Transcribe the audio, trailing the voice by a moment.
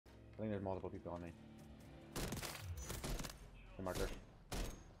think there's multiple people on me. The marker.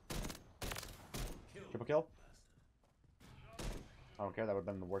 Triple kill? I don't care, that would have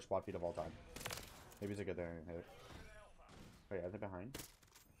been the worst squad feed of all time. Maybe it's a good thing I didn't hit it. Wait, are they behind?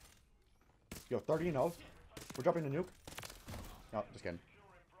 Yo, 30-0. We're dropping the nuke. No, just kidding.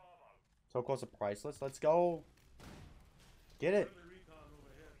 So close to priceless. Let's go. Get it.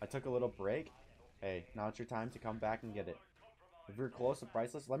 I took a little break. Hey, now it's your time to come back and get it. If you're close to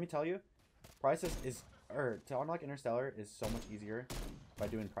priceless, let me tell you, priceless is, to unlock Interstellar is so much easier by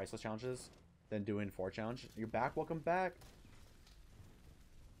doing priceless challenges than doing 4 challenge. You're back. Welcome back.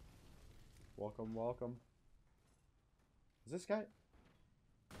 Welcome, welcome. Is this guy?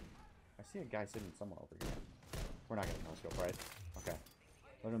 I see a guy sitting somewhere over here. We're not getting no scope, right? Okay.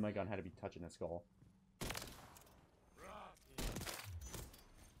 Literally, my gun had to be touching his skull.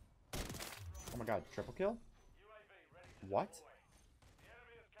 Oh my god, triple kill? What?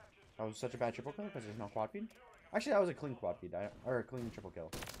 That was such a bad triple kill because there's no quad feed? Actually, that was a clean quad feed. Or a clean triple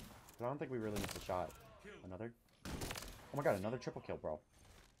kill. I don't think we really missed a shot. Another? Oh my god, another triple kill, bro.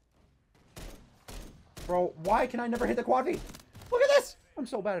 Bro, why can I never hit the quad feed? Look at this! I'm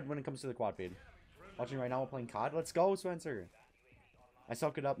so bad when it comes to the quad feed. Watching right now, we're playing COD. Let's go, Spencer. I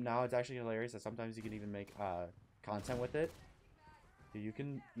suck it up now. It's actually hilarious that sometimes you can even make content with it. Dude, you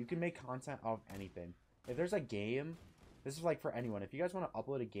can make content of anything. If there's a game, this is like for anyone. If you guys want to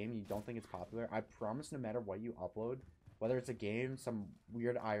upload a game and you don't think it's popular, I promise no matter what you upload, whether it's a game, some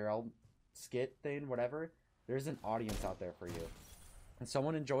weird IRL skit thing, whatever, there's an audience out there for you. And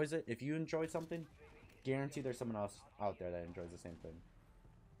someone enjoys it. If you enjoy something, guarantee there's someone else out there that enjoys the same thing.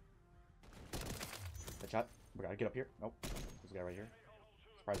 Headshot. We gotta get up here. Nope. There's a guy right here.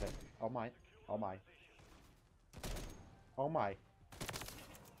 Surprise that. Oh my. Oh my. Oh my.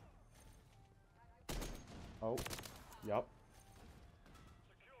 Oh. Yup.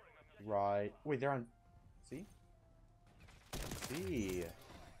 Right. Wait, they're on. See? See.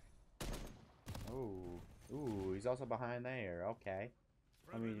 Oh. Ooh, he's also behind there. Okay.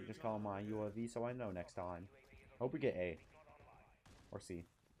 Let me just call my UAV so I know next time. Hope we get A. Or C.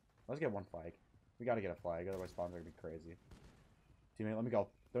 Let's get 1 flag. We gotta get a flag, otherwise spawns are gonna be crazy. Teammate, let me go.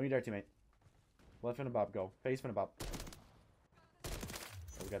 Don't you dare, teammate. Let Finnabob go. Face Finnabob.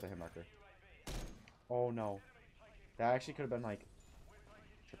 Oh, we got the hit marker. Oh no. That actually could have been like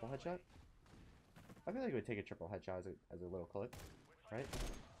triple headshot. I feel like it would take a triple headshot as a little clip, right?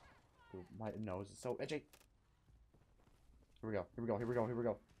 Dude, my nose is so itchy. Here we go. Here we go. Here we go. Here we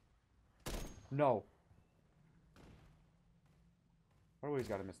go. No. I always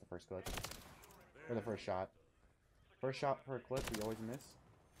gotta miss the first clip. Or the first shot. First shot for a clip, we always miss.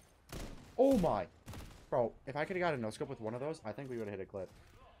 Oh my! Bro, if I could have got a no-scope with one of those, I think we would have hit a clip.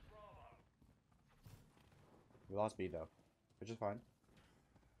 We lost B though, which is fine.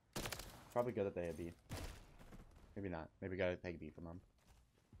 Probably good that they hit B. Maybe not. Maybe we gotta take B from them.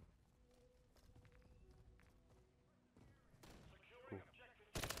 Cool.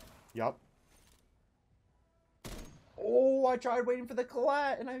 Yup. Oh, I tried waiting for the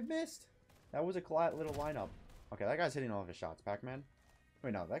collat and I missed. That was a collat little lineup. Okay, that guy's hitting all of his shots. Pac-Man?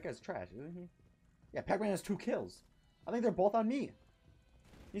 Wait, no, that guy's trash, isn't he? Yeah, Pac-Man has 2 kills. I think they're both on me.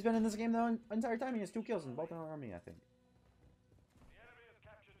 He's been in this game the entire time. He has 2 kills and both are on me, I think.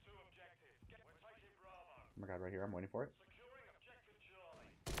 Oh my god, right here. I'm waiting for it.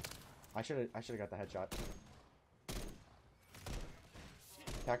 I should have got the headshot.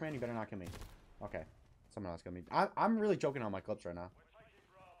 Pac-Man, you better not kill me. Okay. Someone else killed me. I'm really joking on my clips right now.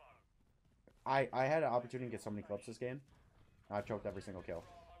 I had an opportunity to get so many clips this game. I've choked every single kill.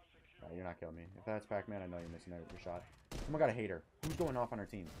 You're not killing me. If that's Pac-Man, I know you're missing your shot. Oh my god, a hater. Who's going off on our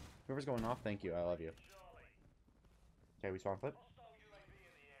team? Whoever's going off, thank you. I love you. Okay, we spawn flip.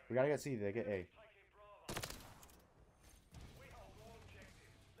 We gotta get C. They get A.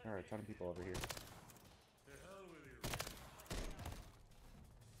 Alright, a ton of people over here.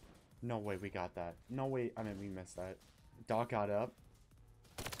 No way we got that. No way. I mean, we missed that. Doc got up.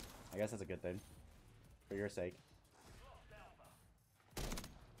 I guess that's a good thing. For your sake.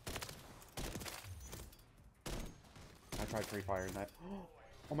 I tried free firing that.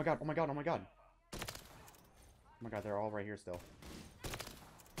 Oh my god, oh my god, oh my god. Oh my god, they're all right here still.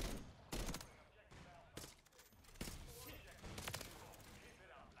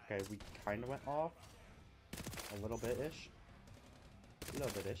 Okay, we kind of went off. A little bit-ish. A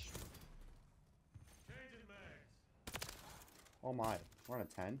little bit-ish. Oh my, we're on a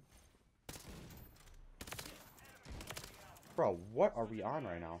 10. Bro, what are we on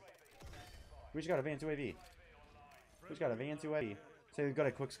right now? We just got a Van 2 AV. We just got a Van 2 AV. Say we got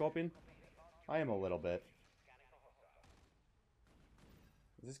a quick scoping? I am a little bit.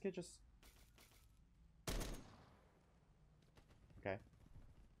 Is this kid just... Okay.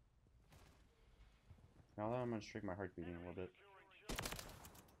 Now that I'm gonna shrink my heart beating a little bit.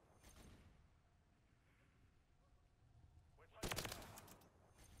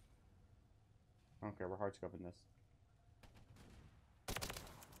 I don't care, we're hard scoping this.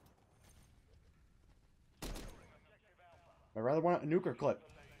 I'd rather want a nuke or clip.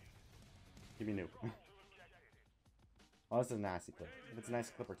 Give me nuke. Oh, this is a nasty clip. If it's a nice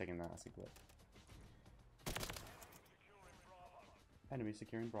clip, we're taking a nasty clip. Enemy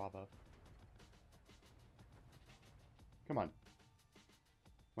securing Bravo. Come on.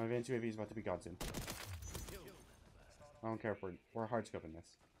 My advanced UAV is about to be gone soon. I don't care if we're hard scoping this.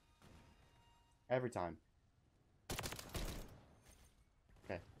 Every time.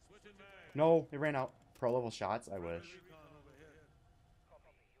 Okay. No, it ran out. Pro level shots? I wish.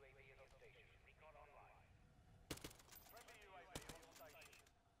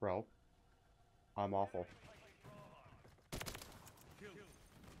 Bro. I'm awful.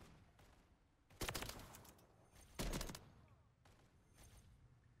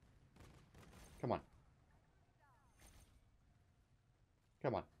 Come on.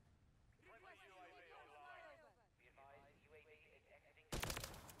 Come on.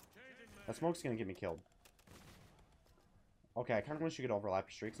 That smoke's gonna get me killed. Okay, I kind of wish you could overlap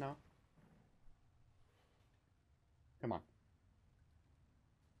your streaks now. Come on.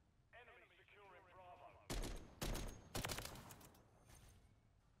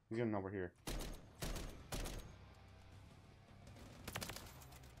 He's gonna know we're here.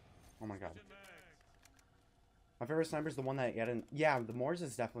 Oh my god. My favorite sniper is the one that didn't... Yeah, the Moors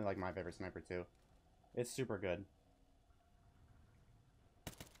is definitely like my favorite sniper too. It's super good.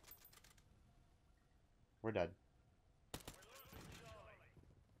 We're dead.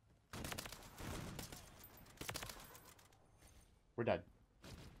 We're dead.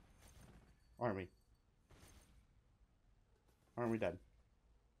 Aren't we? Aren't we dead?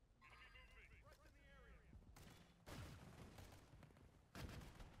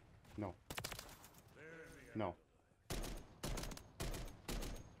 No. No.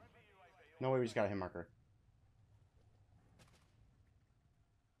 No way, we just got a hit marker.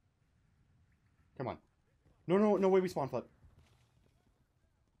 Come on. No, no, no way we spawn flip.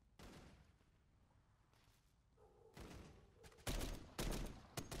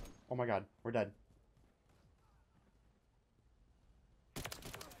 Oh my god, we're dead.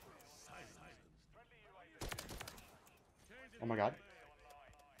 Oh my god.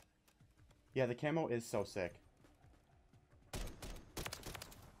 Yeah, the camo is so sick.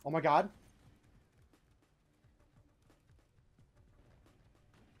 Oh my god.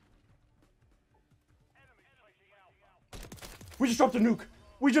 We just dropped a nuke.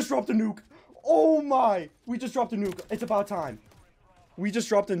 We just dropped a nuke. Oh my. We just dropped a nuke. It's about time. We just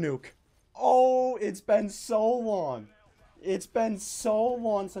dropped a nuke. Oh, it's been so long. It's been so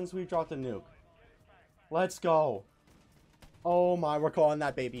long since we dropped a nuke. Let's go. Oh my, we're calling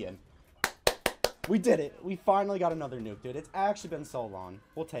that baby in. We did it. We finally got another nuke, dude. It's actually been so long.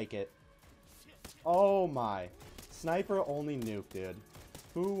 We'll take it. Oh my. Sniper only nuke, dude.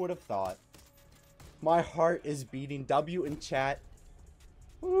 Who would have thought? My heart is beating. W in chat.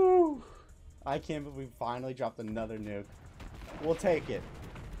 Woo. I can't believe we finally dropped another nuke. We'll take it.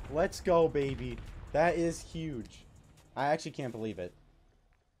 Let's go, baby. That is huge. I actually can't believe it.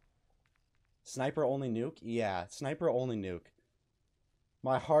 Sniper only nuke? Yeah, sniper only nuke.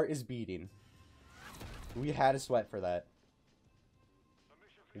 My heart is beating. We had a sweat for that.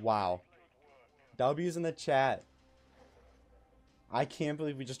 Wow. W's in the chat. I can't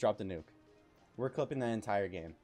believe we just dropped a nuke. We're clipping that entire game.